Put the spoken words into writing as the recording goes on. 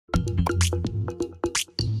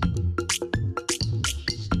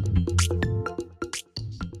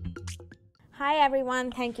Hi,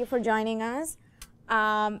 everyone. Thank you for joining us.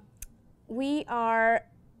 We are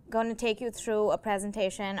going to take you through a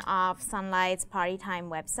presentation of Sunlight's Party Time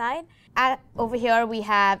website. Over here, we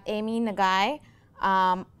have Amy Nagai.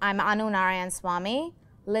 I'm Anu Narayan Swamy,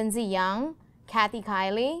 Lindsay Young, Kathy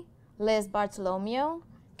Kiley, Liz Bartolomeo,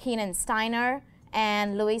 Keenan Steiner,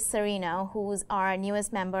 and Luis Serino, who's our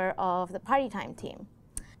newest member of the Party Time team.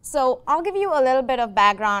 So I'll give you a little bit of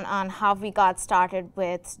background on how we got started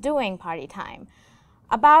with doing Party Time.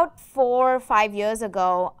 About 4 or 5 years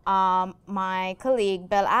ago, my colleague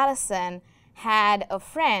Bill Allison had a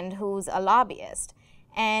friend who's a lobbyist,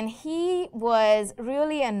 and he was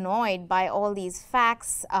really annoyed by all these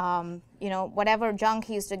fax, whatever junk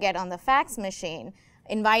he used to get on the fax machine,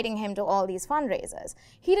 inviting him to all these fundraisers.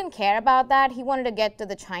 He didn't care about that. He wanted to get to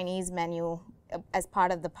the Chinese menu as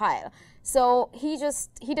part of the pile. So he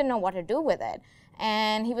didn't know what to do with it.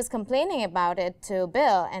 And he was complaining about it to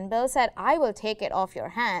Bill, and Bill said, I will take it off your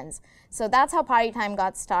hands. So that's how Party Time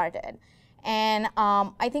got started. And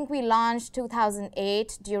I think we launched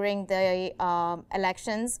 2008 during the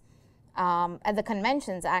elections, at the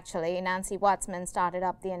conventions actually. Nancy Watsman started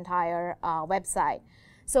up the entire website.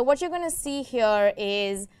 So what you're going to see here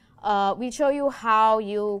is we'll show you how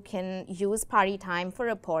you can use Party Time for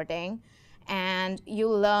reporting, and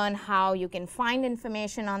you'll learn how you can find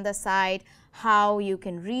information on the site, how you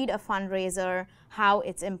can read a fundraiser, how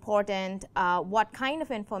it's important, what kind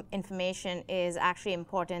of information is actually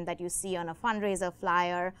important that you see on a fundraiser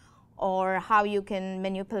flyer, or how you can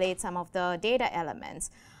manipulate some of the data elements.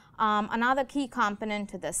 Another key component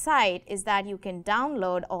to the site is that you can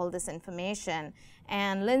download all this information,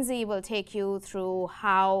 and Lindsay will take you through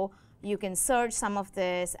how you can search some of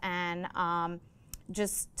this and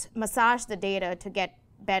just massage the data to get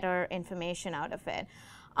better information out of it.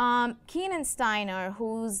 Keenan Steiner,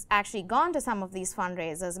 who's actually gone to some of these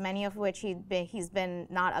fundraisers, many of which he's been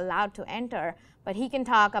not allowed to enter, but he can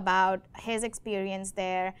talk about his experience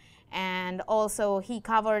there, and also he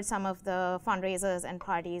covered some of the fundraisers and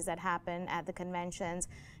parties that happen at the conventions.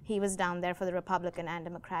 He was down there for the Republican and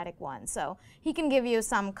Democratic one, so he can give you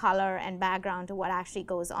some color and background to what actually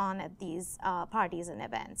goes on at these parties and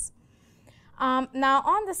events. Now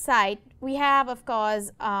on the site, we have, of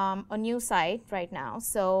course, a new site right now.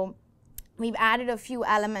 So we've added a few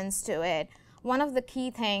elements to it. One of the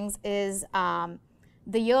key things is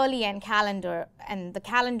the yearly and the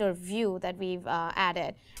calendar view that we've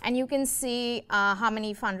added. And you can see how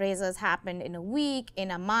many fundraisers happened in a week,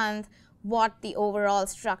 in a month, what the overall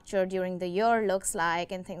structure during the year looks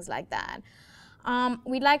like, and things like that.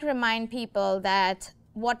 We'd like to remind people that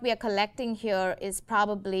what we are collecting here is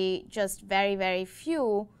probably just very, very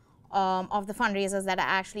few of the fundraisers that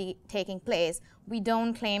are actually taking place. We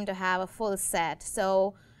don't claim to have a full set.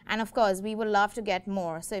 So, and of course, we would love to get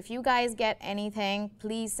more. So if you guys get anything,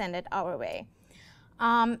 please send it our way.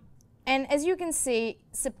 And as you can see,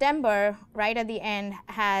 September, right at the end,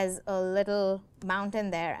 has a little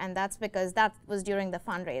mountain there, and that's because that was during the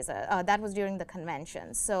fundraiser, that was during the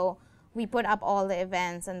convention. So we put up all the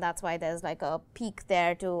events, and that's why there's like a peak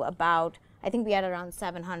there to about, I think we had around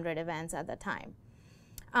 700 events at the time.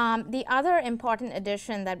 The other important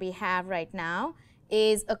addition that we have right now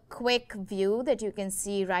is a quick view that you can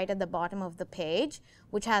see right at the bottom of the page,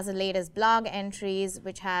 which has the latest blog entries,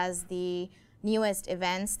 which has the newest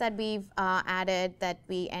events that we've added that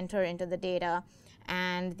we enter into the data,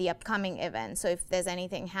 and the upcoming events. So if there's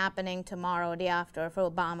anything happening tomorrow, day after for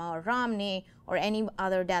Obama or Romney or any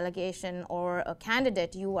other delegation or a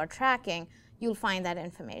candidate you are tracking, you'll find that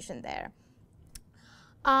information there.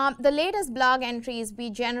 The latest blog entries,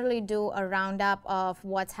 we generally do a roundup of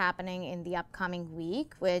what's happening in the upcoming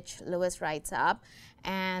week, which Lewis writes up,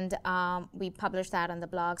 and we publish that on the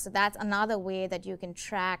blog. So that's another way that you can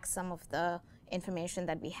track some of the information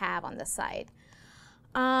that we have on the site.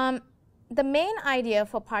 The main idea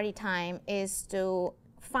for Party Time is to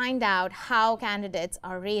find out how candidates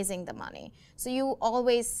are raising the money. So you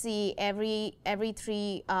always see every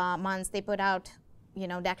 3 months they put out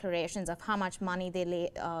declarations of how much money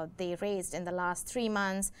they raised in the last 3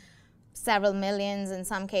 months, several millions in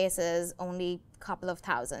some cases, only a couple of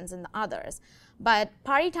thousands in the others. But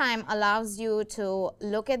Party Time allows you to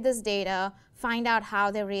look at this data, find out how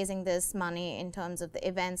they're raising this money in terms of the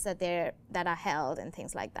events that are held and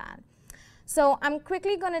things like that. So I'm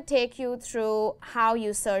quickly going to take you through how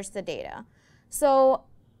you search the data. So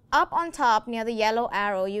up on top near the yellow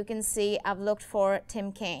arrow, you can see I've looked for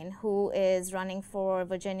Tim Kaine, who is running for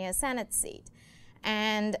Virginia Senate seat.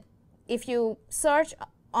 And if you search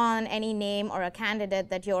on any name or a candidate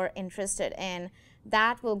that you're interested in,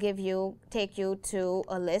 that will take you to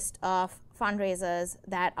a list of fundraisers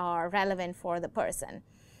that are relevant for the person.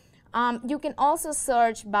 You can also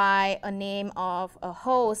search by a name of a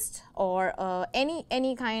host or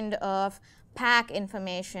any kind of PAC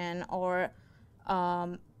information or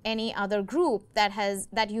any other group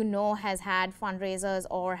that you know has had fundraisers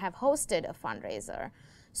or have hosted a fundraiser.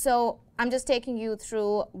 So I'm just taking you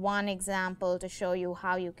through one example to show you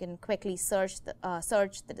how you can quickly search the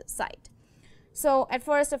site. So at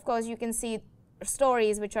first, of course, you can see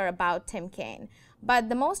stories which are about Tim Kaine. But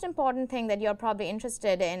the most important thing that you're probably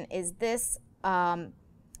interested in is this,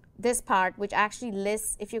 this part, which actually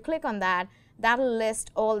lists, if you click on that, that'll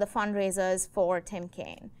list all the fundraisers for Tim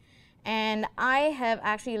Kaine. And I have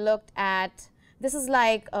actually looked at, this is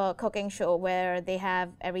like a cooking show where they have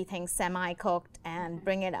everything semi-cooked and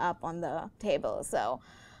bring it up on the table. So,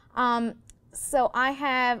 I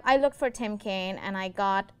looked for Tim Kaine and I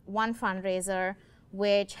got one fundraiser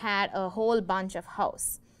which had a whole bunch of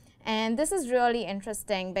hosts. And this is really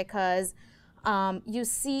interesting because you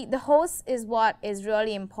see the hosts is what is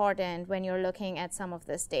really important when you're looking at some of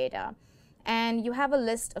this data. And you have a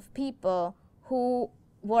list of people who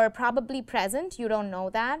were probably present, you don't know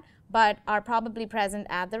that, but are probably present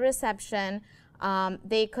at the reception.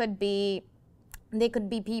 They could be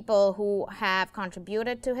people who have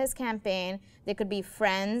contributed to his campaign. They could be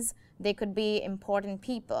friends. They could be important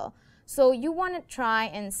people. So you want to try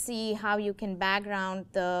and see how you can background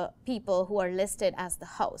the people who are listed as the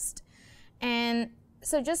host. And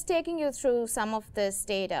so just taking you through some of this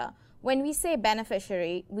data, when we say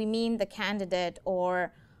beneficiary, we mean the candidate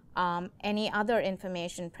or any other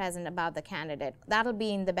information present about the candidate. That'll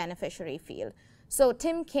be in the beneficiary field. So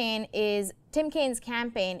Tim Kaine's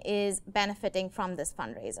campaign is benefiting from this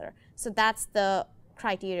fundraiser. So that's the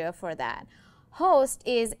criteria for that. Host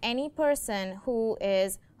is any person who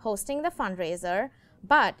is hosting the fundraiser,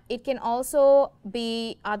 but it can also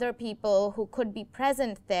be other people who could be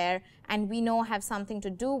present there and we know have something to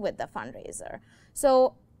do with the fundraiser.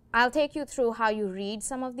 So I'll take you through how you read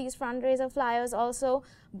some of these fundraiser flyers also,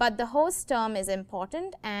 but the host term is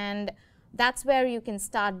important, and that's where you can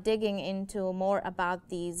start digging into more about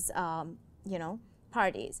these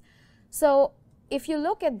parties. So if you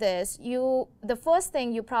look at this, the first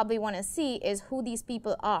thing you probably want to see is who these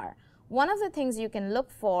people are. One of the things you can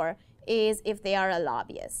look for is if they are a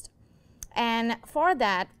lobbyist. And for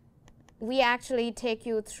that, we actually take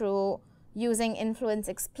you through using Influence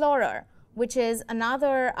Explorer, which is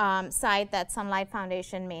another site that Sunlight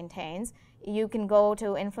Foundation maintains. You can go to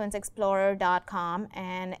influenceexplorer.com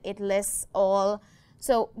and it lists all.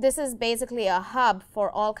 So this is basically a hub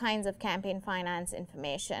for all kinds of campaign finance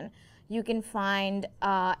information. You can find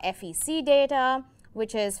FEC data,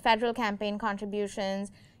 which is federal campaign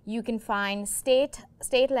contributions. You can find state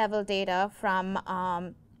level data from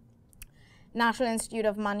National Institute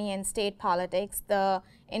of Money and State Politics. The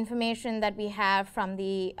information that we have from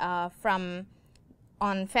the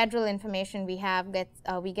on federal information we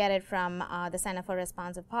get it from the Center for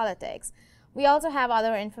Responsive Politics. We also have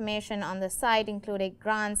other information on the site, including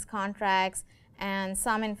grants, contracts, and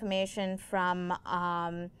some information from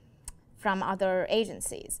other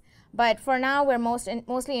agencies. But for now, we're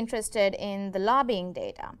mostly interested in the lobbying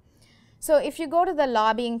data. So if you go to the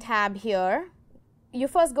lobbying tab here, you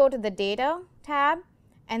first go to the data tab,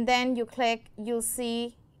 and then you'll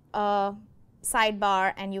see a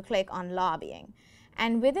sidebar, and you click on lobbying.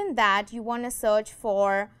 And within that, you want to search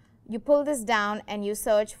for, you pull this down and you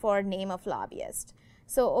search for name of lobbyist.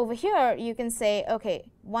 So over here, you can say, okay,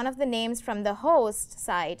 one of the names from the host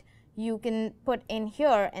site, you can put in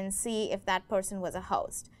here and see if that person was a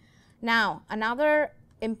host. Now, another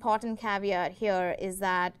important caveat here is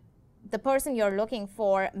that the person you're looking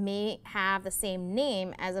for may have the same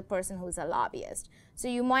name as a person who's a lobbyist. So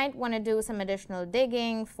you might want to do some additional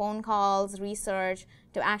digging, phone calls, research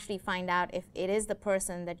to actually find out if it is the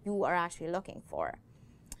person that you are actually looking for.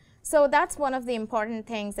 So that's one of the important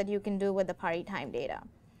things that you can do with the party time data.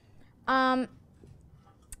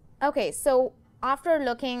 Okay, so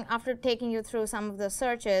after taking you through some of the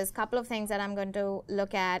searches, a couple of things that I'm going to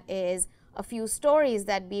look at is a few stories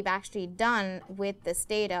that we've actually done with this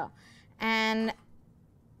data. And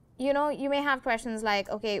you may have questions like,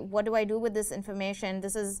 okay, what do I do with this information?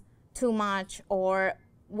 This is too much. Or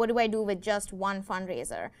what do I do with just one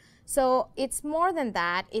fundraiser? So it's more than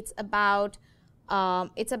that. It's about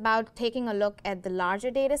taking a look at the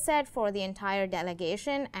larger data set for the entire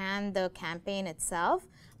delegation and the campaign itself.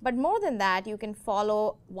 But more than that, you can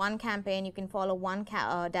follow one campaign, you can follow one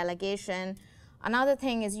delegation. Another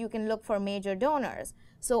thing is you can look for major donors.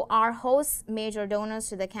 So are hosts major donors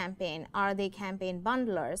to the campaign? Are they campaign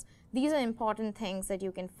bundlers? These are important things that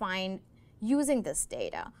you can find using this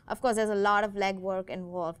data. Of course, there's a lot of legwork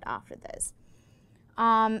involved after this.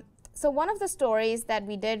 So one of the stories that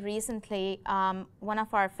we did recently, one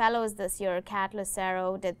of our fellows this year, Kat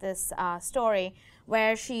Lucero, did this story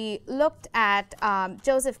where she looked at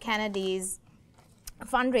Joseph Kennedy's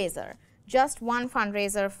fundraiser, just one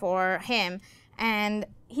fundraiser for him, and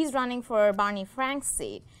he's running for Barney Frank's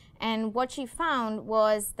seat. And what she found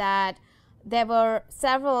was that there were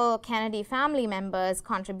several Kennedy family members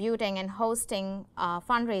contributing and hosting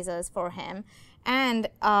fundraisers for him, and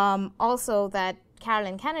also that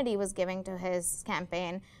Carolyn Kennedy was giving to his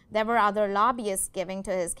campaign. There were other lobbyists giving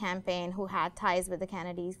to his campaign who had ties with the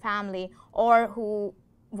Kennedy family or who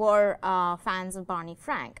were fans of Barney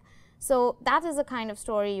Frank. So that is a kind of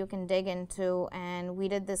story you can dig into, and we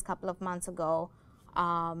did this a couple of months ago.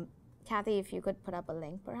 Kathy, if you could put up a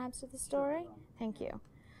link perhaps to the story. Thank you.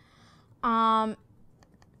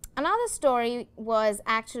 Another story was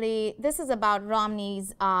actually, this is about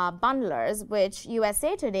Romney's bundlers, which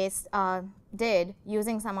USA Today did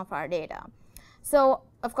using some of our data. So,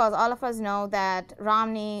 of course, all of us know that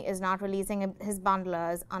Romney is not releasing his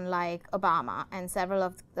bundlers, unlike Obama and several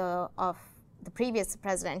of the previous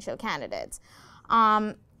presidential candidates.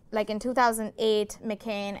 Like in 2008,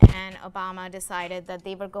 McCain and Obama decided that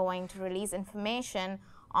they were going to release information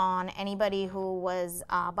on anybody who was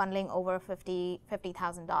bundling over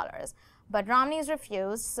 $50,000. But Romney's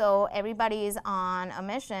refused, so everybody is on a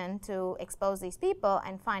mission to expose these people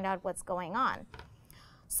and find out what's going on.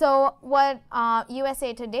 So what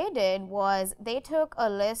USA Today did was they took a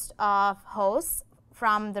list of hosts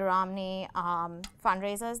from the Romney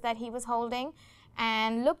fundraisers that he was holding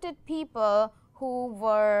and looked at people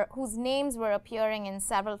whose names were appearing in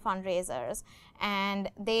several fundraisers, and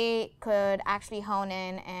they could actually hone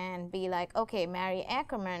in and be like, okay, Mary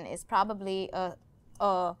Ackerman is probably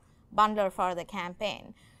a bundler for the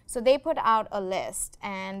campaign. So they put out a list,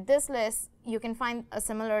 and this list, you can find a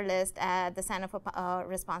similar list at the Center for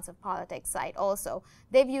Responsive Politics site also.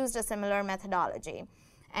 They've used a similar methodology.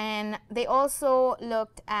 And they also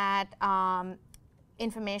looked at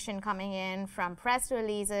information coming in from press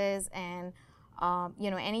releases and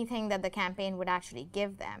anything that the campaign would actually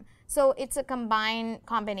give them. So it's a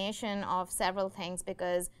combination of several things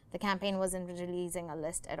because the campaign wasn't releasing a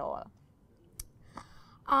list at all.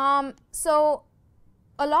 So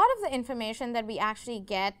a lot of the information that we actually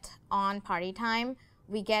get on Party Time,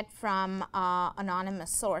 we get from anonymous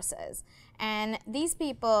sources. And these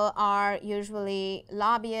people are usually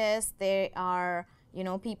lobbyists. They are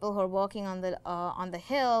people who are working on the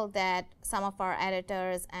Hill that some of our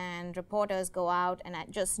editors and reporters go out and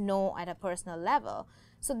just know at a personal level.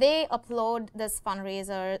 So they upload this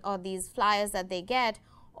fundraiser or these flyers that they get,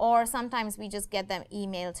 or sometimes we just get them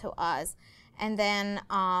emailed to us. And then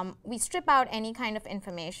we strip out any kind of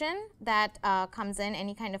information that comes in,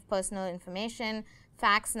 any kind of personal information,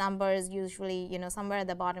 fax numbers usually, somewhere at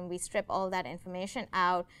the bottom, we strip all that information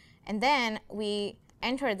out, and then we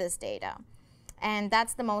enter this data. And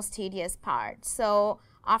that's the most tedious part. So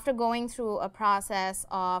after going through a process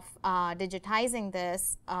of digitizing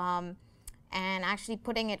this and actually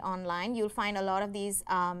putting it online, you'll find a lot of these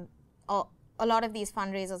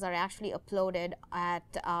fundraisers are actually uploaded at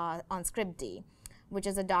on ScriptD, which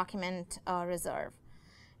is a document reserve.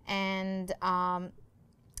 And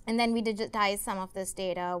then we digitize some of this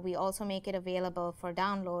data. We also make it available for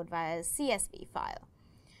download via CSV file.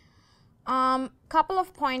 Couple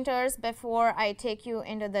of pointers before I take you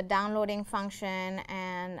into the downloading function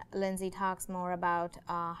and Lindsay talks more about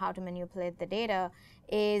how to manipulate the data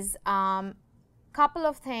is couple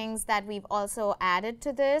of things that we've also added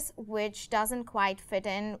to this, which doesn't quite fit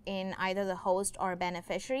in either the host or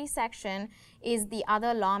beneficiary section, is the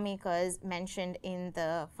other lawmakers mentioned in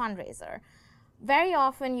the fundraiser. Very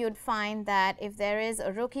often you'd find that if there is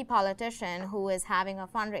a rookie politician who is having a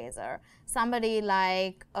fundraiser, somebody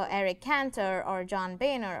like Eric Cantor or John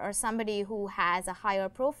Boehner or somebody who has a higher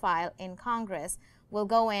profile in Congress will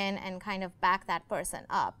go in and kind of back that person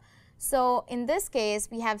up. So in this case,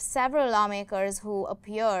 we have several lawmakers who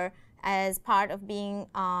appear as part of being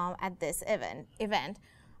at this event.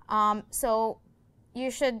 So you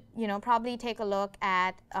should, probably take a look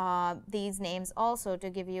at these names also to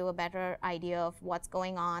give you a better idea of what's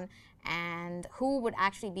going on and who would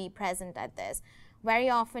actually be present at this. Very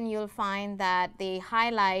often you'll find that they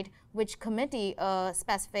highlight which committee a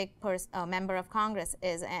specific member of Congress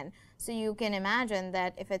is in. So you can imagine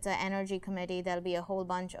that if it's an energy committee, there'll be a whole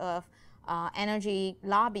bunch of energy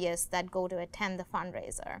lobbyists that go to attend the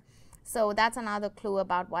fundraiser. So that's another clue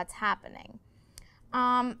about what's happening.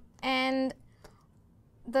 And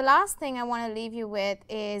the last thing I want to leave you with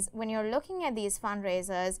is when you're looking at these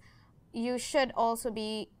fundraisers, you should also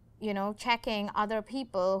be, checking other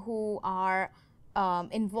people who are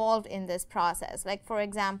involved in this process. Like, for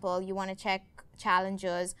example, you want to check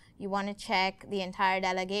challengers, you want to check the entire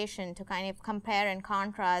delegation to kind of compare and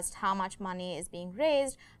contrast how much money is being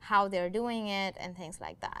raised, how they're doing it, and things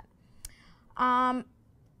like that.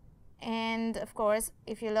 And of course,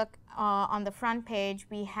 if you look on the front page,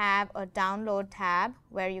 we have a download tab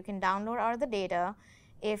where you can download all the data.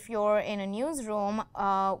 If you're in a newsroom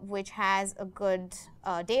which has a good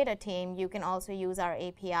data team, you can also use our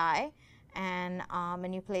API and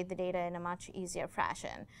manipulate the data in a much easier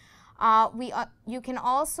fashion. You can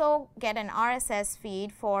also get an RSS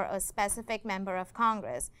feed for a specific member of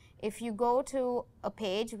Congress. If you go to a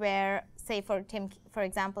page where, say for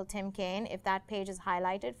example, Tim Kaine, if that page is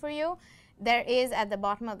highlighted for you, there is at the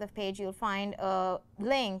bottom of the page, you'll find a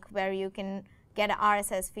link where you can get an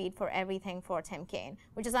RSS feed for everything for Tim Kaine,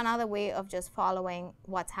 which is another way of just following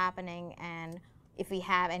what's happening and if we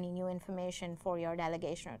have any new information for your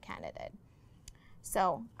delegation or candidate.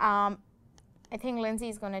 So I think Lindsay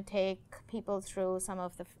is going to take people through some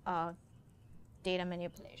of the data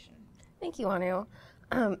manipulation. Thank you, Anu.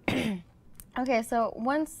 Okay, so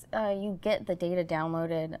once you get the data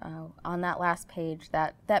downloaded on that last page,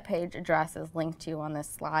 that page address is linked to on this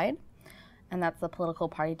slide, and that's the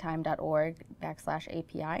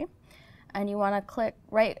politicalpartytime.org/API. And you want to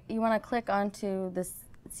click onto this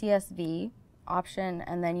CSV option,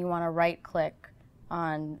 and then you want to right-click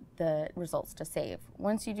on the results to save.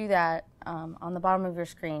 Once you do that, on the bottom of your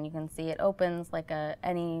screen, you can see it opens like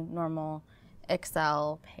any normal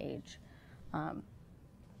Excel page.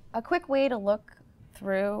 A quick way to look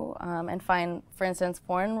through and find, for instance,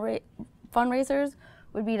 foreign fundraisers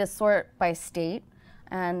would be to sort by state.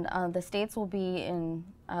 And the states will be in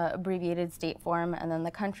abbreviated state form, and then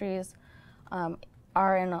the countries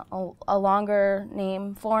are in a longer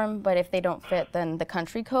name form, but if they don't fit, then the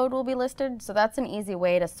country code will be listed. So that's an easy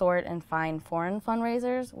way to sort and find foreign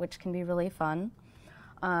fundraisers, which can be really fun.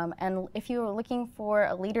 And if you're looking for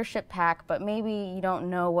a leadership PAC, but maybe you don't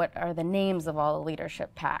know what are the names of all the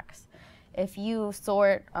leadership PACs, if you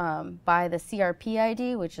sort by the CRP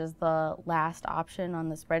ID, which is the last option on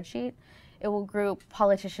the spreadsheet, it will group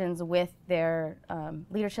politicians with their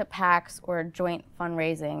leadership PACs or joint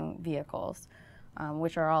fundraising vehicles,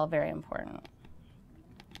 which are all very important.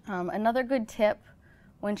 Another good tip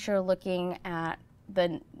once you're looking at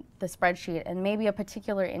the spreadsheet and maybe a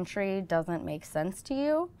particular entry doesn't make sense to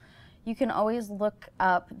you, you can always look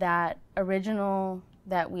up that original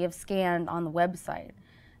that we have scanned on the website.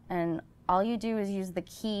 And all you do is use the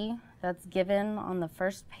key that's given on the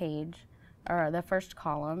first page, or the first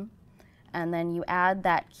column, and then you add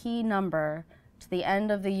that key number to the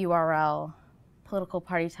end of the URL,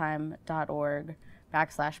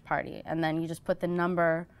 politicalpartytime.org/party, and then you just put the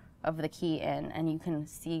number of the key in, and you can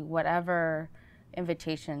see whatever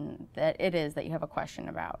invitation that it is that you have a question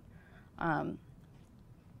about.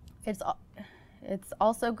 It's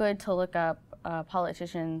also good to look up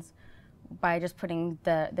politicians by just putting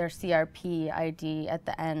their CRP ID at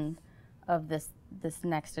the end of this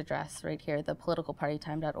next address right here, the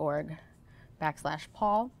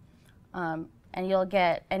politicalpartytime.org/Paul, and you'll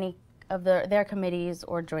get any of their committees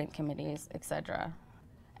or joint committees, etc.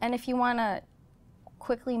 And if you want to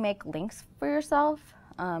quickly make links for yourself,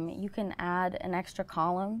 you can add an extra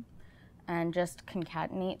column and just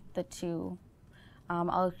concatenate the two.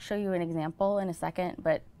 I'll show you an example in a second,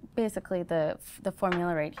 but basically the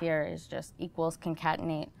formula right here is just equals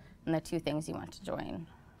concatenate and the two things you want to join.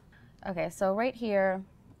 Okay, so right here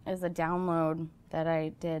is a download that I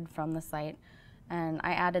did from the site, and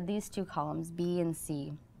I added these two columns, B and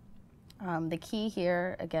C. The key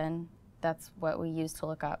here, again, that's what we use to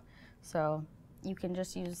look up. So you can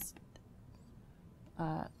just use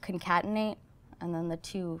concatenate and then the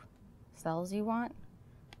two cells you want.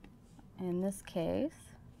 In this case,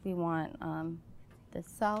 we want this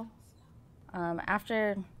cell.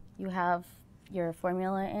 After you have your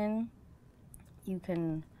formula in, you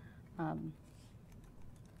can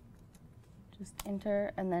just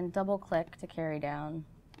enter and then double click to carry down.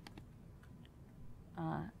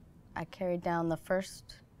 I carried down the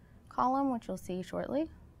first column, which you'll see shortly.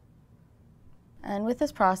 And with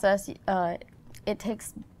this process, it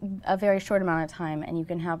takes a very short amount of time, and you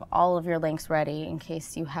can have all of your links ready in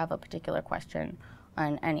case you have a particular question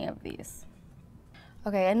on any of these.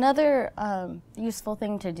 Okay, another useful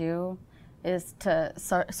thing to do is to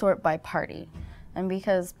sort by party. And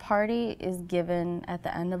because party is given at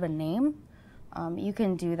the end of a name, you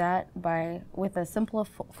can do that with a simple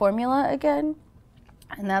formula again,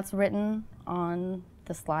 and that's written on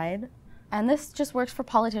the slide And this just works for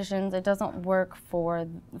politicians. It doesn't work for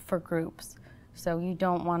groups. So you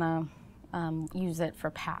don't want to use it for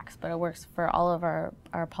PACs, but it works for all of our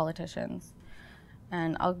politicians.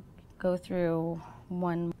 And I'll go through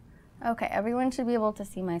one. Okay, everyone should be able to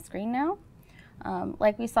see my screen now.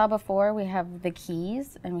 Like we saw before, we have the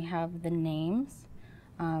keys and we have the names.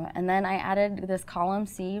 And then I added this column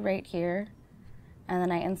C right here. And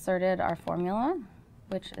then I inserted our formula,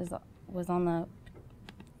 which was on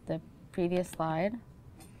the previous slide.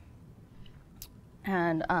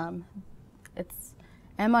 And it's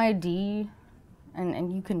MID,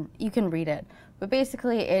 and you can read it. But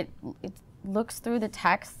basically, it looks through the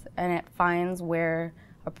text and it finds where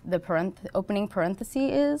the opening parenthesis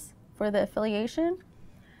is for the affiliation,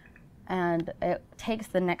 and it takes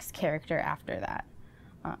the next character after that.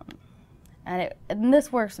 And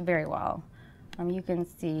this works very well. You can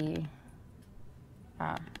see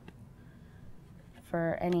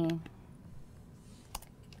for any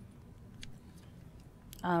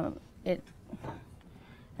and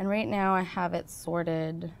right now I have it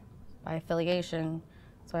sorted by affiliation,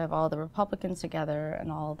 so I have all the Republicans together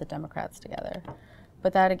and all the Democrats together.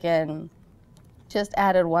 But that again, just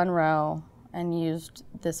added one row and used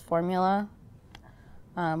this formula,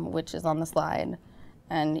 which is on the slide,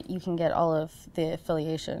 and you can get all of the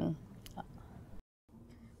affiliation.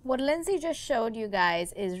 What Lindsay just showed you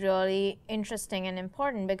guys is really interesting and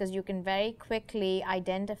important because you can very quickly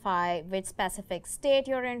identify which specific state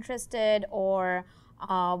you're interested, or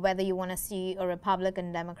whether you want to see a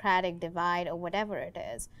Republican Democratic divide or whatever it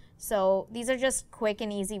is. So these are just quick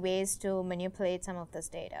and easy ways to manipulate some of this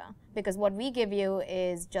data, because what we give you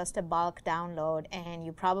is just a bulk download and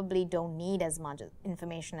you probably don't need as much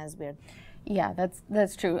information as we're. Yeah,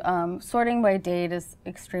 that's true. Sorting by date is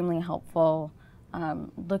extremely helpful.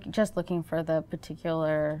 Just looking for the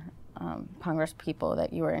particular Congress people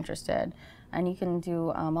that you are interested. And you can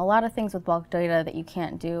do a lot of things with bulk data that you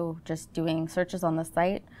can't do just doing searches on the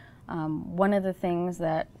site. One of the things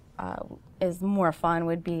that is more fun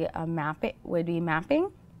would be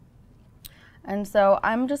mapping. And so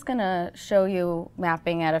I'm just going to show you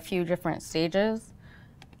mapping at a few different stages,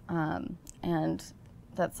 and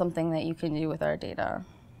that's something that you can do with our data.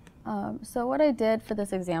 So what I did for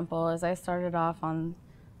this example is I started off on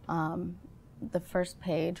the first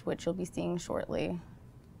page, which you'll be seeing shortly,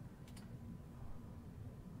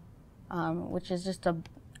 which is just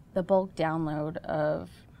the bulk download of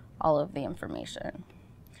all of the information.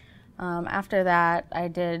 After that, I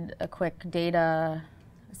did a quick data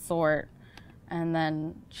sort and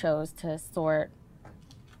then chose to sort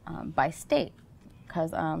by state,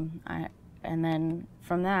 because and then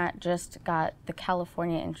from that just got the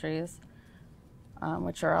California entries,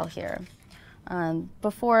 which are all here.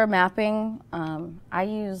 Before mapping, I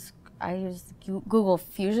use Google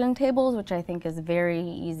Fusion tables, which I think is very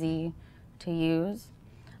easy to use.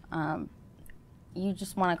 You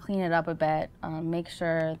just want to clean it up a bit, make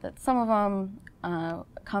sure that some of them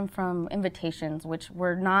come from invitations, which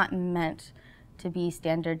were not meant to be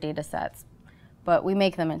standard data sets, but we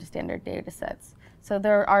make them into standard data sets. So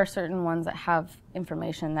there are certain ones that have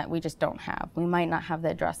information that we just don't have. We might not have the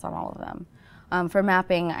address on all of them. For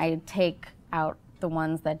mapping, I take out the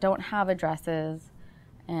ones that don't have addresses,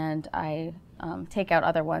 and I take out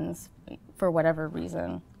other ones for whatever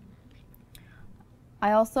reason.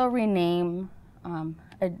 I also rename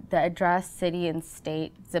the address, city, and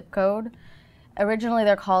state zip code. Originally,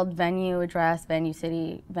 they're called venue address, venue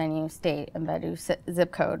city, venue state, and venue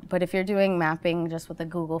zip code. But if you're doing mapping just with a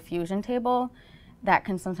Google Fusion table, that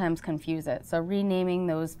can sometimes confuse it. So renaming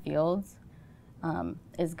those fields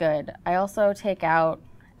is good. I also take out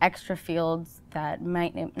extra fields that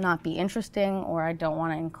might not be interesting or I don't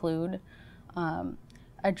want to include.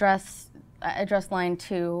 Address line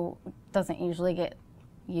 2 doesn't usually get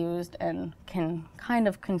used and can kind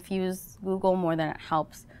of confuse Google more than it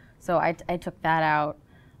helps. So I took that out,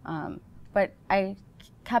 but I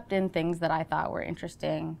kept in things that I thought were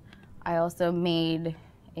interesting. I also made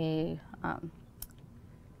a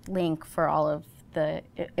link for all of the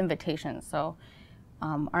invitations. So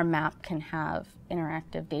our map can have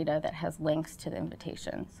interactive data that has links to the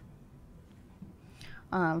invitations.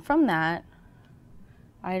 From that,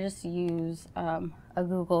 I just use a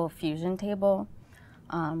Google Fusion table.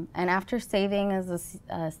 And after saving as a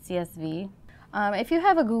CSV, if you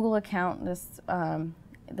have a Google account,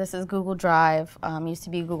 this is Google Drive, used to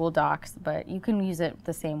be Google Docs, but you can use it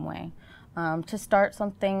the same way. To start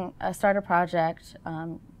something, start a project,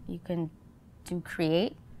 you can do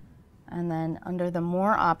create, and then under the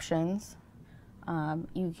more options,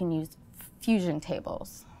 you can use Fusion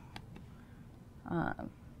tables.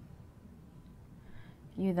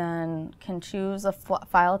 you then can choose a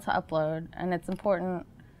file to upload, and it's important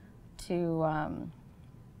to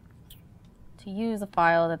use a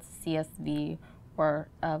file that's CSV or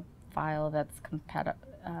a file that's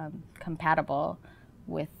compatible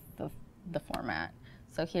with the format.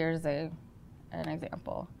 So here's an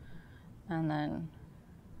example, and then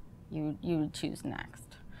you would choose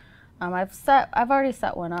next. I've already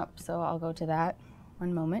set one up, so I'll go to that.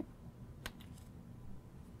 One moment.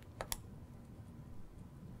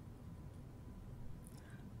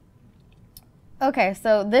 Okay,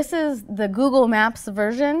 so this is the Google Maps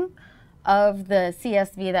version of the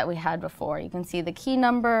CSV that we had before. You can see the key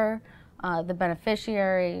number, the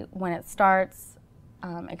beneficiary, when it starts,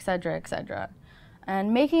 et cetera, et cetera.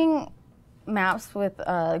 And making maps with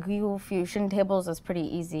Google Fusion tables is pretty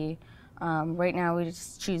easy. Right now we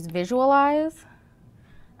just choose Visualize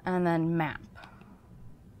and then Map.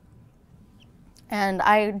 And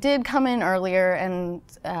I did come in earlier, and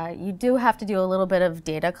you do have to do a little bit of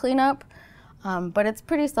data cleanup, but it's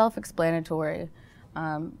pretty self-explanatory.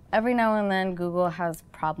 Every now and then Google has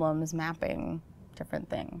problems mapping different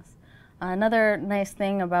things. Another nice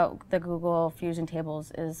thing about the Google Fusion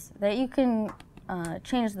tables is that you can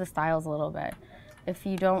change the styles a little bit. If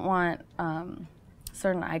you don't want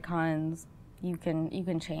certain icons, you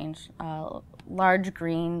can change. Large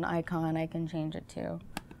green icon, I can change it to.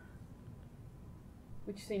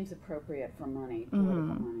 Which seems appropriate for money,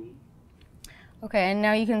 political money. Okay, and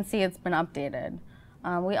now you can see it's been updated.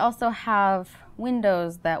 We also have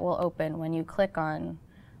windows that will open when you click on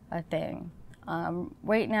a thing.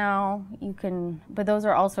 Right now, you can, but those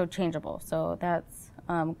are also changeable. So that's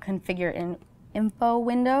configure in info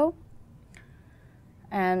window.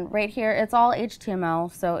 And right here, it's all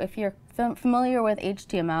HTML. So if you're familiar with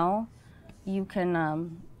HTML, you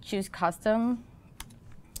can choose custom,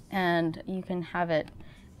 and you can have it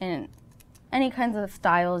in any kinds of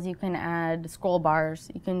styles. You can add scroll bars.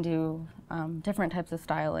 You can do different types of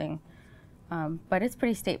styling. But it's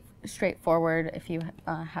pretty straightforward if you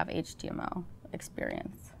have HTML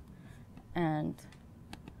experience. And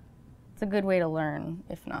it's a good way to learn,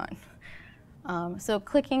 if not. So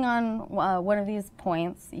clicking on one of these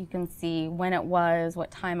points, you can see when it was,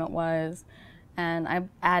 what time it was, and I've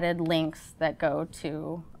added links that go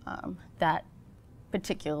to that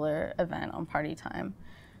particular event on party time.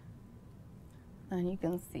 And you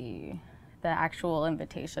can see the actual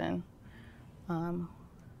invitation,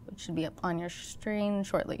 which should be up on your screen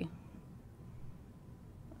shortly.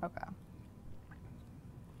 Okay.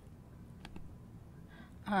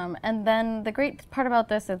 And then the great part about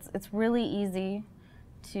this, it's really easy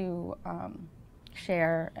to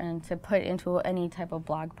share and to put into any type of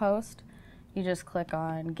blog post. You just click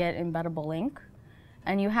on Get Embeddable Link,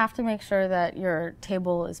 and you have to make sure that your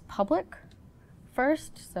table is public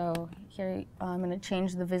first. So here I'm going to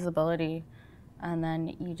change the visibility, and then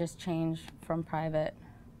you just change from private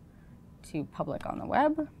to public on the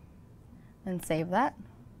web, and save that.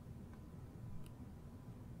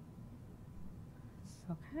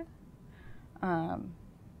 Okay. And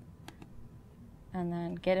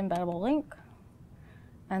then get embeddable link.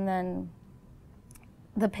 And then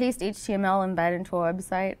the paste HTML embed into a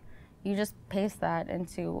website, you just paste that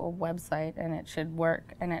into a website and it should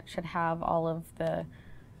work, and it should have all of the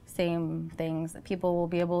same things that people will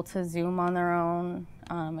be able to zoom on their own.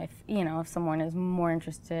 If someone is more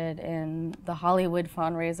interested in the Hollywood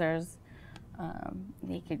fundraisers,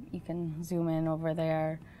 you can zoom in over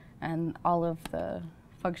there, and all of the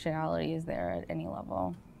functionality is there at any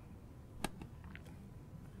level.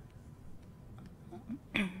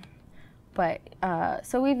 But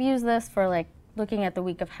so we've used this for like looking at the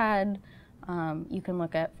week ahead. You can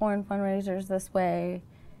look at foreign fundraisers this way.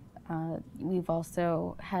 We've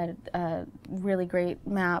also had a really great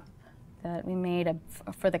map that we made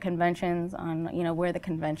for the conventions on where the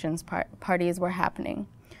conventions parties were happening.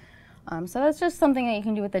 So that's just something that you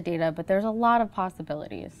can do with the data, but there's a lot of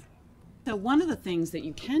possibilities. So one of the things that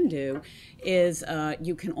you can do is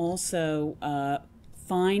you can also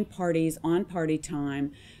find parties on party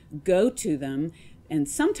time, go to them, and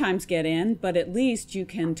sometimes get in, but at least you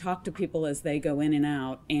can talk to people as they go in and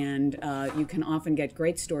out, and you can often get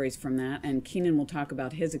great stories from that. And Keenan will talk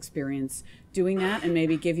about his experience doing that and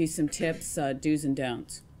maybe give you some tips, do's and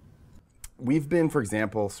don'ts. We've been, for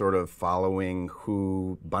example, sort of following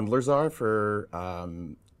who bundlers are for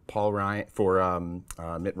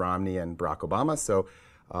Mitt Romney and Barack Obama. So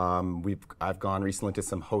I've gone recently to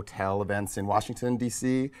some hotel events in Washington,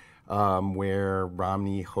 D.C., where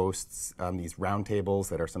Romney hosts these roundtables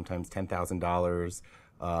that are sometimes $10,000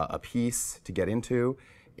 a piece to get into.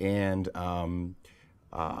 And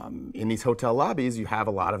in these hotel lobbies, you have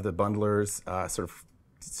a lot of the bundlers sort of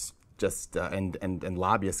and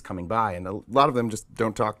lobbyists coming by, and a lot of them just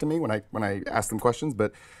don't talk to me when I ask them questions,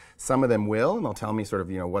 but some of them will, and they'll tell me sort of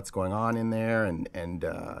what's going on in there, and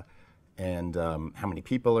how many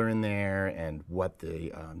people are in there, and what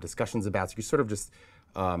the discussion's about. So you sort of just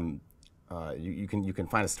you can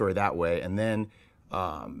find a story that way, and then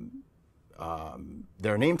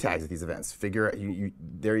there are name tags at these events.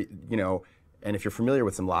 And if you're familiar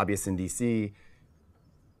with some lobbyists in DC,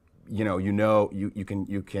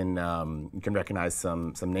 you can recognize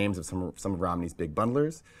some names of some of Romney's big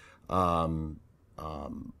bundlers.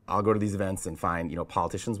 I'll go to these events and find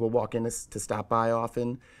politicians will walk in to stop by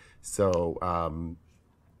often. So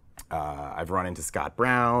I've run into Scott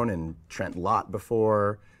Brown and Trent Lott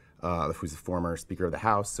before, who's a former Speaker of the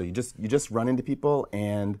House. So you just run into people,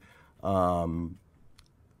 and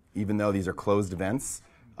even though these are closed events,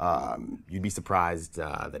 you'd be surprised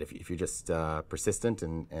that if you're just persistent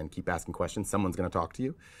and keep asking questions, someone's going to talk to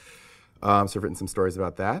you. So I've written some stories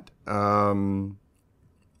about that.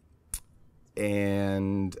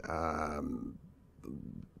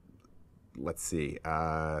 Let's see.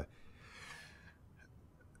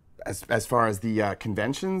 As far as the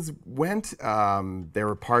conventions went, there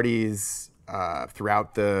were parties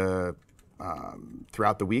throughout the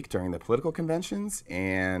week during the political conventions,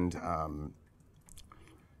 and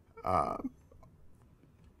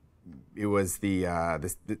it was the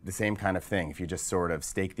same kind of thing. If you just sort of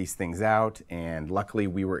stake these things out, and luckily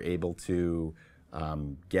we were able to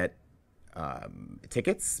get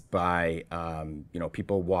tickets by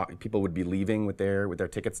people would be leaving with their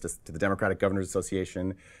tickets to the Democratic Governors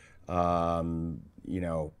Association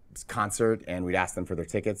concert, and we'd ask them for their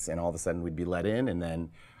tickets, and all of a sudden we'd be let in, and then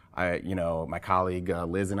my colleague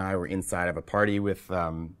Liz and I were inside of a party with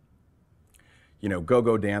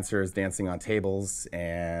go-go dancers dancing on tables,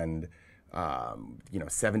 and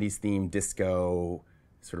 70s themed disco,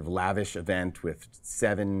 sort of lavish event with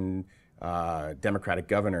 7 Democratic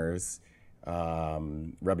governors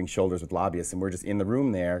rubbing shoulders with lobbyists, and we're just in the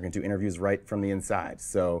room there going to do interviews right from the inside.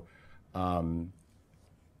 So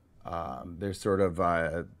there's sort of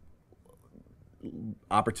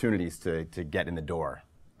opportunities to get in the door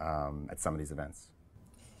at some of these events.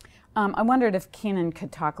 I wondered if Keenan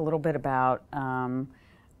could talk a little bit about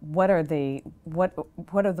what are the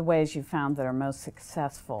ways you found that are most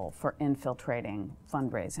successful for infiltrating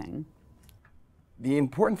fundraising? The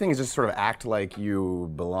important thing is just sort of act like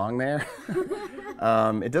you belong there.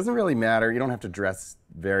 It doesn't really matter. You don't have to dress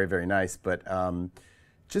very, very nice, but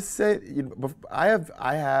just say. I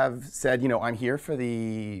have said, I'm here for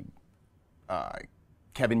the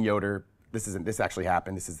Kevin Yoder. This actually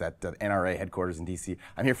happened. This is at the NRA headquarters in DC.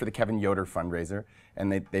 I'm here for the Kevin Yoder fundraiser,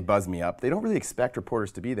 and they buzz me up. They don't really expect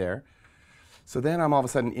reporters to be there. So then I'm all of a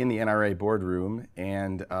sudden in the NRA boardroom,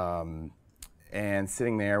 and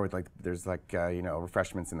sitting there with there's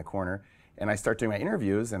refreshments in the corner, and I start doing my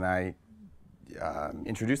interviews, and I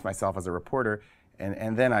introduce myself as a reporter,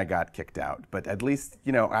 and then I got kicked out. But at least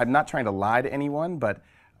I'm not trying to lie to anyone, but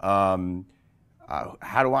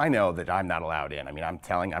how do I know that I'm not allowed in? I mean, I'm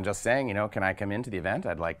just saying, can I come into the event?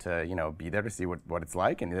 I'd like to, be there to see what it's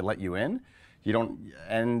like, and they let you in. You don't,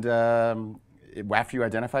 and after you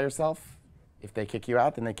identify yourself, if they kick you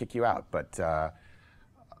out, then they kick you out. But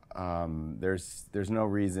there's no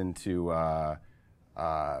reason to,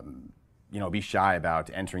 be shy about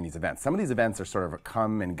entering these events. Some of these events are sort of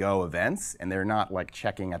come and go events, and they're not like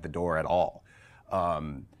checking at the door at all.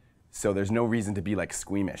 So there's no reason to be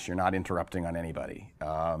squeamish. You're not interrupting on anybody.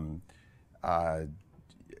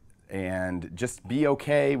 And just be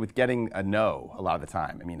okay with getting a no a lot of the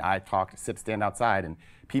time. I mean, I stand outside, and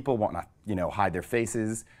people want to, hide their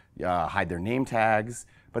faces, hide their name tags.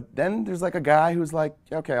 But then there's a guy who's like,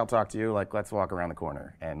 okay, I'll talk to you. Let's walk around the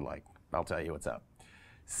corner, and I'll tell you what's up.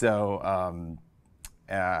 So,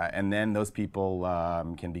 and then those people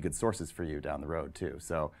can be good sources for you down the road too.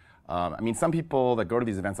 So. Some people that go to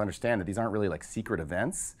these events understand that these aren't really secret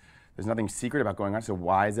events. There's nothing secret about going on, so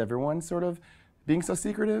why is everyone sort of being so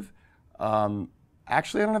secretive?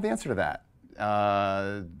 Actually, I don't have the answer to that.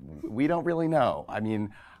 We don't really know. I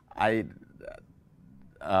mean, I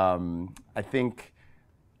think,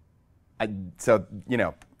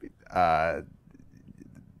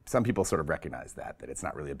 some people sort of recognize that it's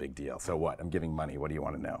not really a big deal. So what? I'm giving money. What do you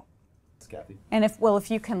want to know? Kathy. And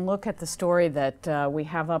if you can look at the story that we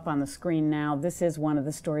have up on the screen now, this is one of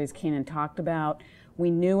the stories Keenan talked about.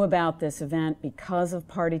 We knew about this event because of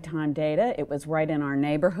Party Time data. It was right in our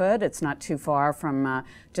neighborhood. It's not too far from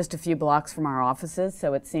just a few blocks from our offices,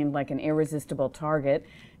 so it seemed like an irresistible target.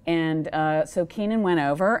 And so Keenan went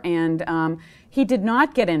over, and he did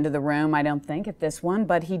not get into the room, I don't think, at this one,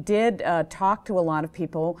 but he did talk to a lot of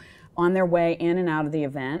people on their way in and out of the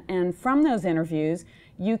event. And from those interviews,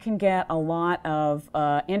 you can get a lot of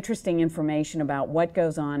interesting information about what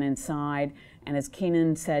goes on inside. And as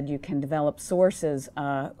Keenan said, you can develop sources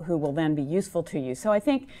who will then be useful to you. So I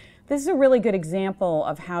think this is a really good example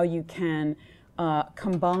of how you can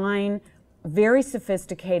combine very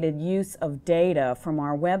sophisticated use of data from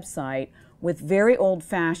our website with very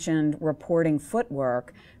old-fashioned reporting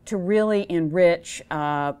footwork to really enrich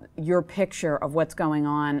your picture of what's going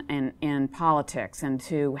on in politics, and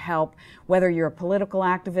to help, whether you're a political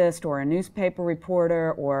activist or a newspaper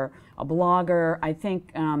reporter or a blogger. I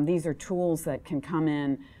think these are tools that can come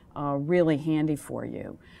in really handy for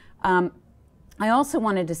you. I also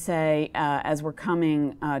wanted to say, as we're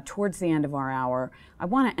coming towards the end of our hour, I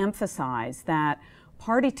want to emphasize that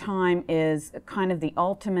Party Time is kind of the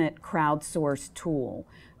ultimate crowdsourced tool.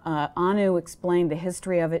 Anu explained the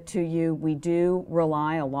history of it to you. We do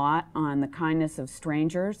rely a lot on the kindness of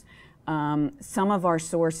strangers. Some of our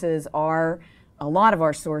sources are, a lot of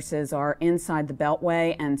our sources are inside the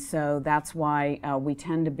Beltway, and so that's why we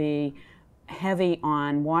tend to be heavy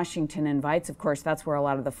on Washington invites. Of course, that's where a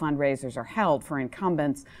lot of the fundraisers are held for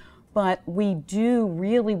incumbents, but we do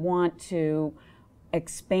really want to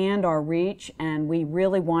expand our reach, and we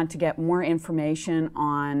really want to get more information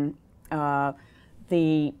on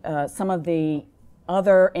some of the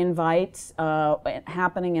other invites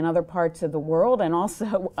happening in other parts of the world, and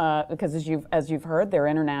also because as you've heard, they're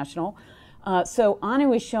international. So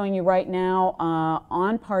Anu is showing you right now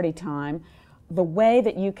on Party Time the way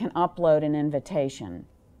that you can upload an invitation.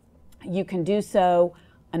 You can do so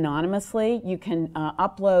anonymously. You can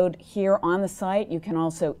upload here on the site. You can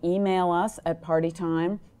also email us at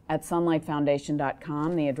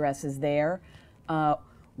partytime@sunlightfoundation.com. The address is there.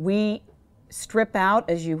 We strip out,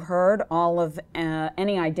 as you heard, all of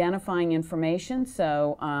any identifying information,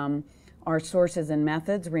 so our sources and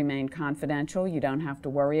methods remain confidential. You don't have to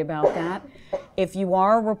worry about that. If you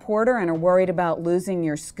are a reporter and are worried about losing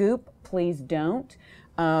your scoop, please don't,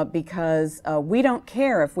 because we don't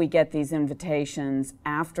care if we get these invitations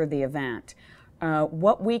after the event.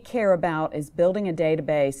 What we care about is building a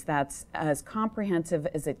database that's as comprehensive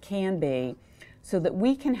as it can be so that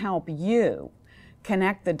we can help you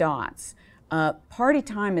connect the dots. Party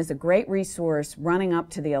Time is a great resource running up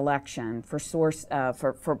to the election for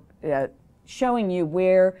showing you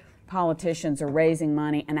where politicians are raising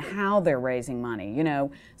money and how they're raising money. You know,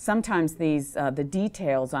 sometimes these the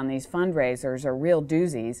details on these fundraisers are real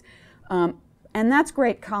doozies, and that's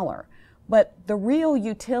great color. But the real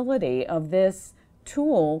utility of this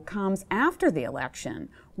tool comes after the election,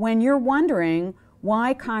 when you're wondering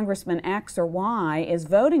why Congressman X or Y is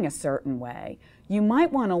voting a certain way. You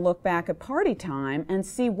might want to look back at Party Time and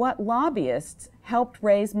see what lobbyists helped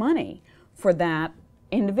raise money for that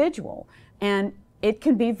individual. And it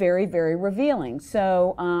can be very, very revealing.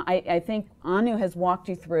 So I think Anu has walked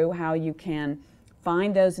you through how you can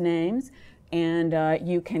find those names, and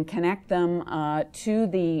you can connect them to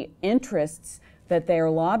the interests that they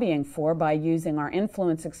are lobbying for by using our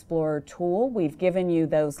Influence Explorer tool. We've given you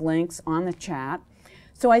those links on the chat.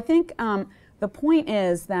 So I think the point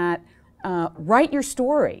is that write your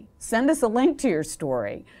story. Send us a link to your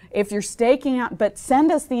story. If you're staking out, but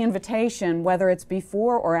send us the invitation, whether it's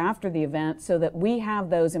before or after the event, so that we have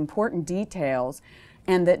those important details,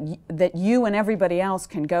 and that you and everybody else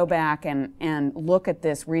can go back and look at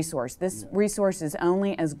this resource. This resource is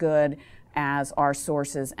only as good as our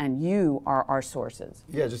sources, and you are our sources.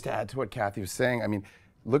 Yeah, just to add to what Kathy was saying, I mean,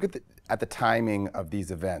 look at the timing of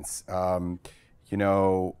these events. You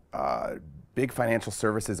know, big financial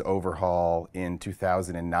services overhaul in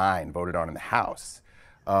 2009, voted on in the House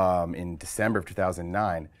in December of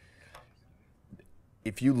 2009.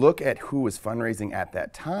 If you look at who was fundraising at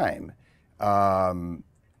that time,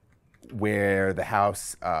 where the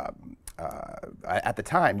House, at the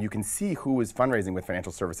time, you can see who was fundraising with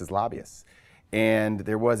financial services lobbyists. And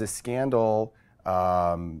there was a scandal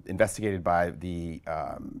investigated by the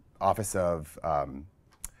Office of,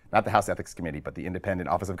 not the House Ethics Committee, but the Independent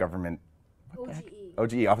Office of Government,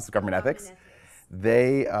 OGE, Office of Government Ethics.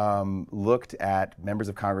 They looked at members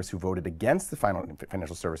of Congress who voted against the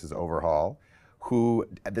financial services overhaul, who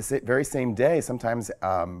at the very same day, sometimes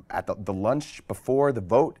at the lunch before the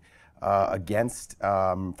vote against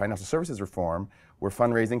financial services reform, were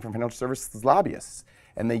fundraising from financial services lobbyists.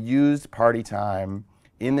 And they used Party Time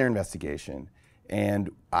in their investigation. And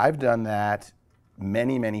I've done that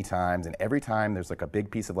many, many times, and every time there's like a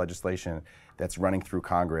big piece of legislation that's running through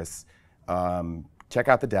Congress, check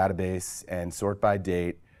out the database and sort by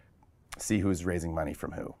date see who's raising money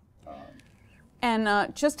from who.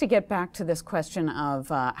 And just to get back to this question of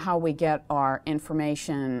how we get our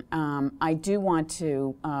information, I do want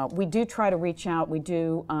to, we do try to reach out. We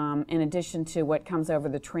do, in addition to what comes over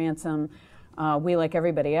the transom, we, like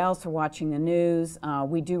everybody else, are watching the news.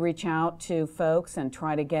 We do reach out to folks and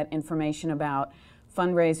try to get information about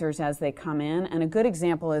fundraisers as they come in. And a good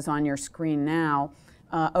example is on your screen now.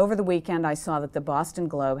 Over the weekend, I saw that the Boston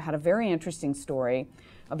Globe had a very interesting story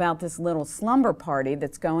about this little slumber party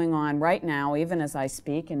that's going on right now, even as I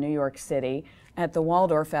speak, in New York City at the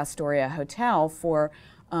Waldorf Astoria Hotel for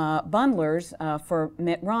bundlers for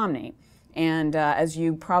Mitt Romney. And as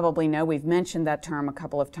you probably know, we've mentioned that term a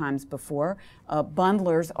couple of times before.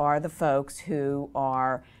 Bundlers are the folks who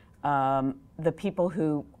are the people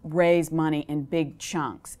who raise money in big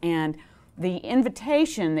chunks. And the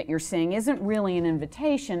invitation that you're seeing isn't really an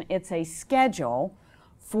invitation, it's a schedule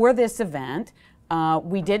for this event.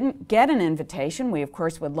 We didn't get an invitation. We, of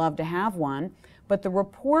course, would love to have one. But the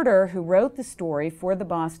reporter who wrote the story for the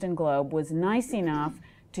Boston Globe was nice enough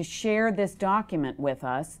to share this document with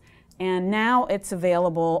us. And now it's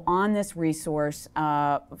available on this resource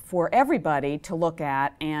for everybody to look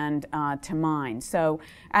at and to mine. So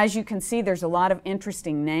as you can see, there's a lot of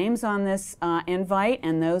interesting names on this invite,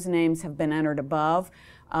 and those names have been entered above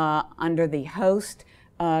under the host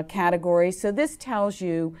category. So this tells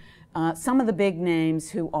you some of the big names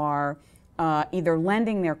who are either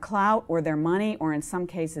lending their clout or their money, or in some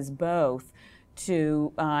cases both,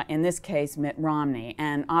 to, in this case, Mitt Romney.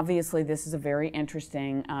 And obviously this is a very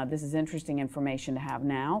interesting, this is interesting information to have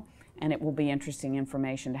now, and it will be interesting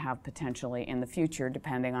information to have potentially in the future,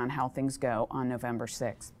 depending on how things go on November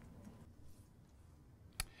 6th.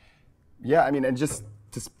 Yeah, I mean, and just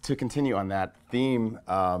to continue on that theme,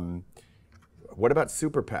 what about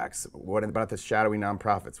super PACs? What about the shadowy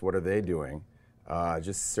nonprofits? What are they doing?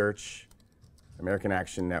 Just search American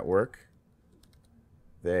Action Network.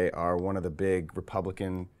 They are one of the big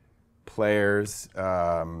Republican players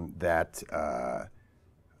that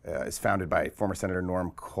is founded by former Senator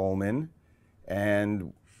Norm Coleman.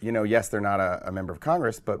 And, you know, yes, they're not a member of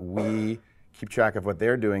Congress, but we keep track of what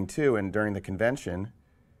they're doing too. And during the convention,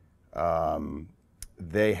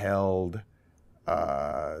 they held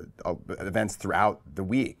events throughout the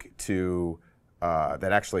week to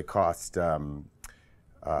that actually cost.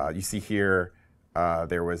 You see here,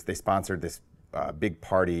 they sponsored this big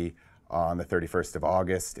party on the 31st of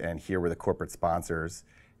August, and here were the corporate sponsors.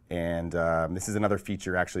 And this is another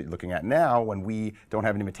feature actually looking at now. When we don't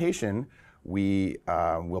have an invitation, we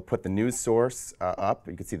will put the news source up.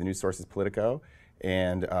 You can see the news source is Politico,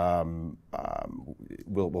 and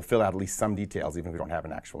we'll fill out at least some details even if we don't have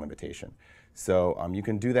an actual invitation. So you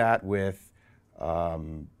can do that with,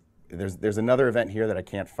 there's another event here that I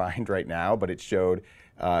can't find right now, but it showed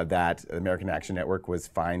that American Action Network was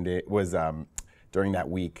during that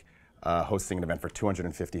week hosting an event for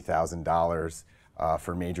 $250,000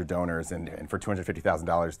 for major donors, and for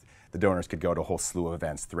 $250,000, the donors could go to a whole slew of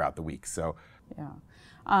events throughout the week. So, yeah.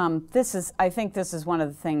 I think this is one of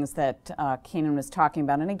the things that Keenan was talking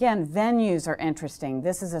about. And again, venues are interesting.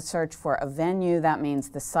 This is a search for a venue. That means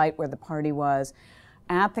the site where the party was.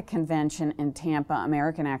 At the convention in Tampa,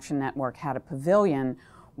 American Action Network had a pavilion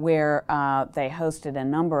where they hosted a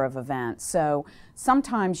number of events. So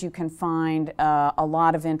sometimes you can find a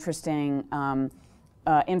lot of interesting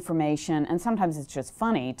information, and sometimes it's just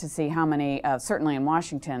funny to see how many, certainly in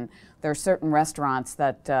Washington, there are certain restaurants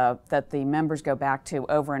that the members go back to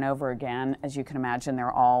over and over again. As you can imagine,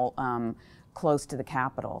 they're all close to the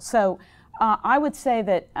Capitol. So I would say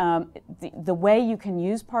that the way you can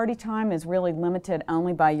use party time is really limited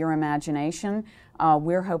only by your imagination.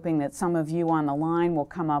 We're hoping that some of you on the line will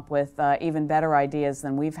come up with even better ideas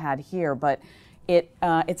than we've had here, but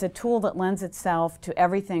it's a tool that lends itself to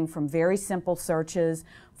everything from very simple searches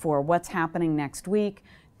for what's happening next week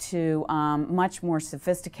to much more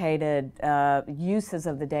sophisticated uses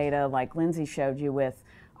of the data, like Lindsay showed you with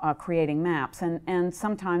creating maps. And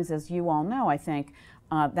sometimes, as you all know, I think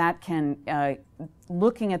that can,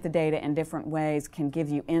 looking at the data in different ways can give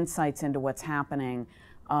you insights into what's happening.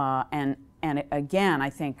 And again, I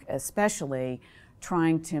think especially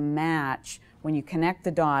trying to match, when you connect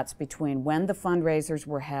the dots between when the fundraisers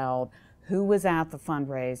were held, who was at the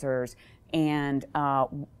fundraisers, and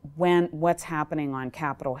what's happening on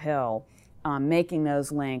Capitol Hill, making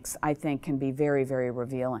those links, I think, can be very, very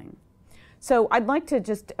revealing. So I'd like to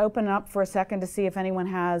just open up for a second to see if anyone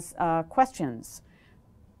has questions.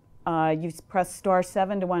 You press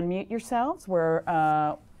 *7 to unmute yourselves. We're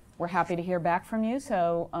happy to hear back from you.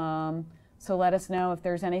 So so let us know if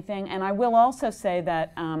there's anything. And I will also say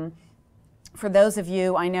that for those of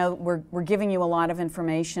you, I know we're giving you a lot of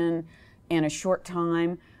information in a short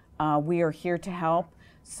time. We are here to help.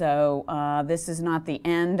 So this is not the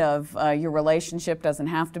end of your relationship, doesn't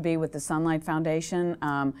have to be with the Sunlight Foundation.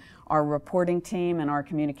 Our reporting team and our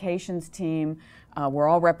communications team, we're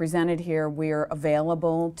all represented here. We're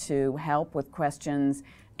available to help with questions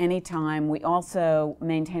anytime. We also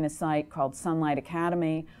maintain a site called Sunlight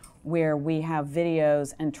Academy, where we have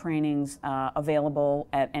videos and trainings available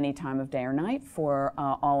at any time of day or night for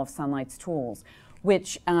all of Sunlight's tools,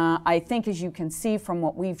 which I think, as you can see from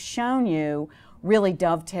what we've shown you, really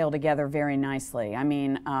dovetail together very nicely. I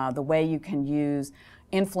mean, the way you can use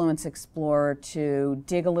Influence Explorer to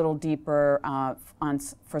dig a little deeper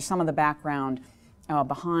for some of the background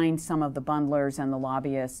behind some of the bundlers and the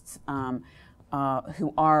lobbyists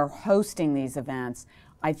who are hosting these events,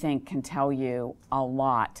 I think can tell you a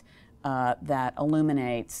lot that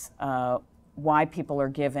illuminates why people are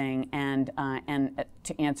giving, and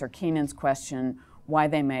to answer Keenan's question, why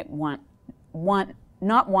they may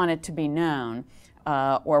not want it to be known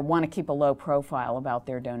or want to keep a low profile about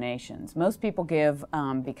their donations. Most people give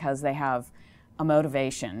because they have a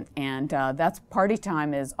motivation, and that's Party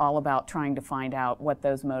Time is all about trying to find out what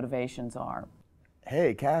those motivations are.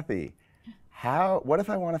 Hey, Kathy, what if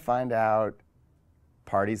I want to find out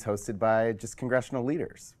parties hosted by just congressional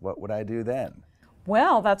leaders? What would I do then?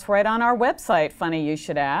 Well, that's right on our website, funny you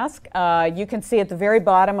should ask. You can see at the very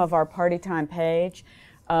bottom of our Party Time page,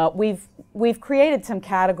 we've created some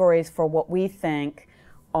categories for what we think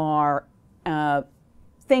are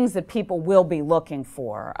things that people will be looking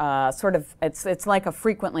for. It's like a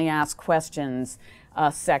frequently asked questions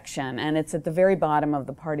section, and it's at the very bottom of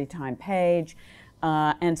the Party Time page.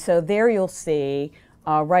 And so there you'll see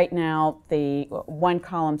right now the one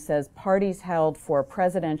column says parties held for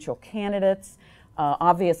presidential candidates.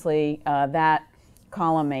 Obviously, that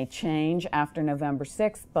column may change after November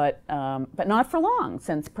 6th, but not for long,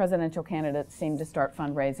 since presidential candidates seem to start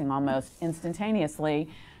fundraising almost instantaneously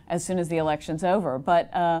as soon as the election's over.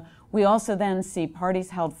 But we also then see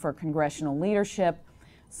parties held for congressional leadership,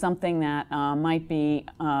 something that might be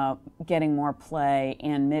getting more play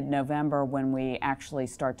in mid-November when we actually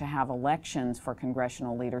start to have elections for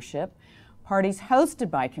congressional leadership. Parties hosted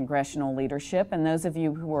by congressional leadership, and those of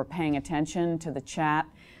you who are paying attention to the chat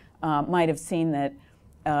might have seen that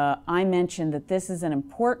I mentioned that this is an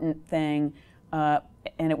important thing, and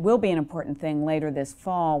it will be an important thing later this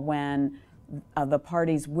fall when the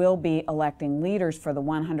parties will be electing leaders for the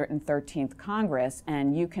 113th Congress,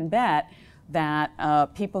 and you can bet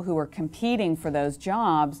that people who are competing for those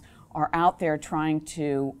jobs are out there trying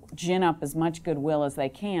to gin up as much goodwill as they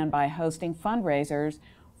can by hosting fundraisers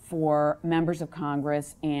for members of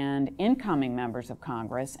Congress and incoming members of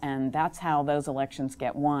Congress, and that's how those elections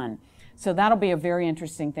get won. So that'll be a very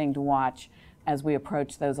interesting thing to watch as we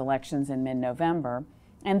approach those elections in mid-November.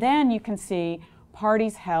 And then you can see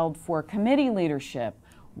parties held for committee leadership.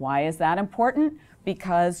 Why is that important?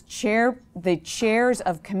 Because the chairs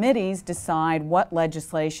of committees decide what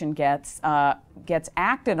legislation gets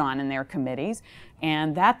acted on in their committees,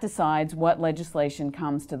 and that decides what legislation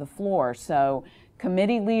comes to the floor. So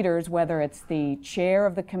committee leaders, whether it's the chair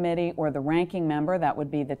of the committee or the ranking member, that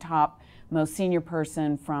would be the top, most senior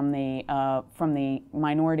person from the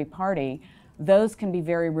minority party, those can be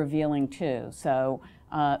very revealing too. So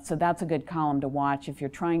that's a good column to watch if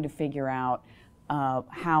you're trying to figure out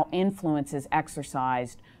how influence is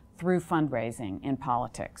exercised through fundraising in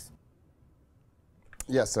politics.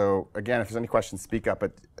 Yeah, so again, if there's any questions, speak up.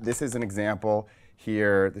 But this is an example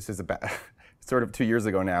here. This is about sort of 2 years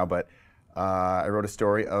ago now, but I wrote a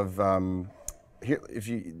story of of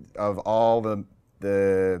all the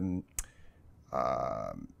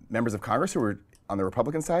members of Congress who were on the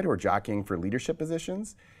Republican side who were jockeying for leadership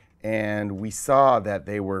positions, and we saw that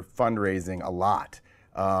they were fundraising a lot.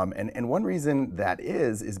 And one reason that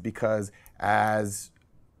is because as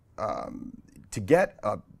to get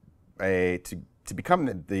to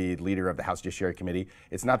become the leader of the House Judiciary Committee,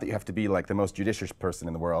 it's not that you have to be like the most judicious person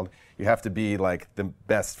in the world. You have to be like the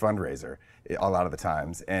best fundraiser a lot of the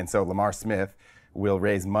times. And so Lamar Smith will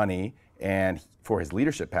raise money for his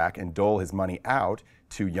leadership PAC and dole his money out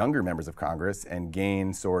to younger members of Congress and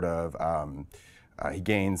gain sort of he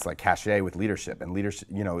gains like cachet with leadership. And leadership,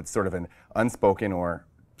 it's sort of an unspoken or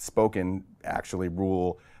spoken actually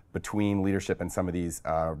rule between leadership and some of these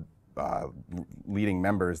leading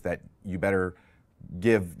members that you better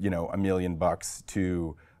give $1 million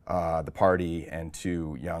to the party and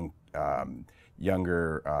to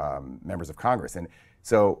younger members of Congress. And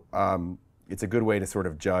so it's a good way to sort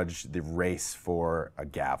of judge the race for a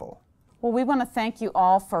gavel. Well, we want to thank you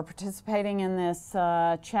all for participating in this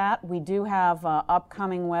chat. We do have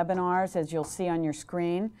upcoming webinars, as you'll see on your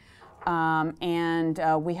screen,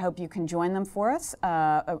 and we hope you can join them for us.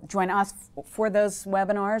 Join us for those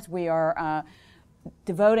webinars. We are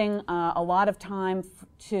devoting a lot of time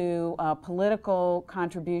to political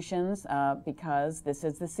contributions because this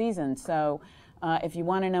is the season. So if you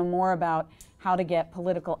want to know more about how to get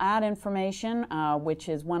political ad information, which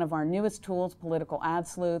is one of our newest tools, Political Ad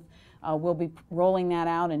Sleuth, we'll be rolling that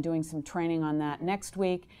out and doing some training on that next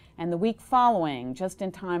week. And the week following, just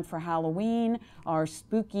in time for Halloween, our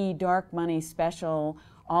spooky dark money special,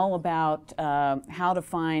 all about how to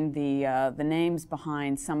find the names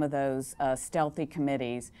behind some of those stealthy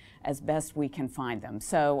committees as best we can find them.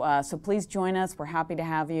 So, so please join us. We're happy to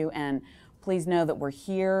have you, and please know that we're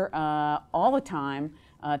here all the time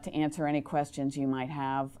to answer any questions you might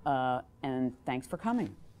have. And thanks for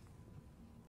coming.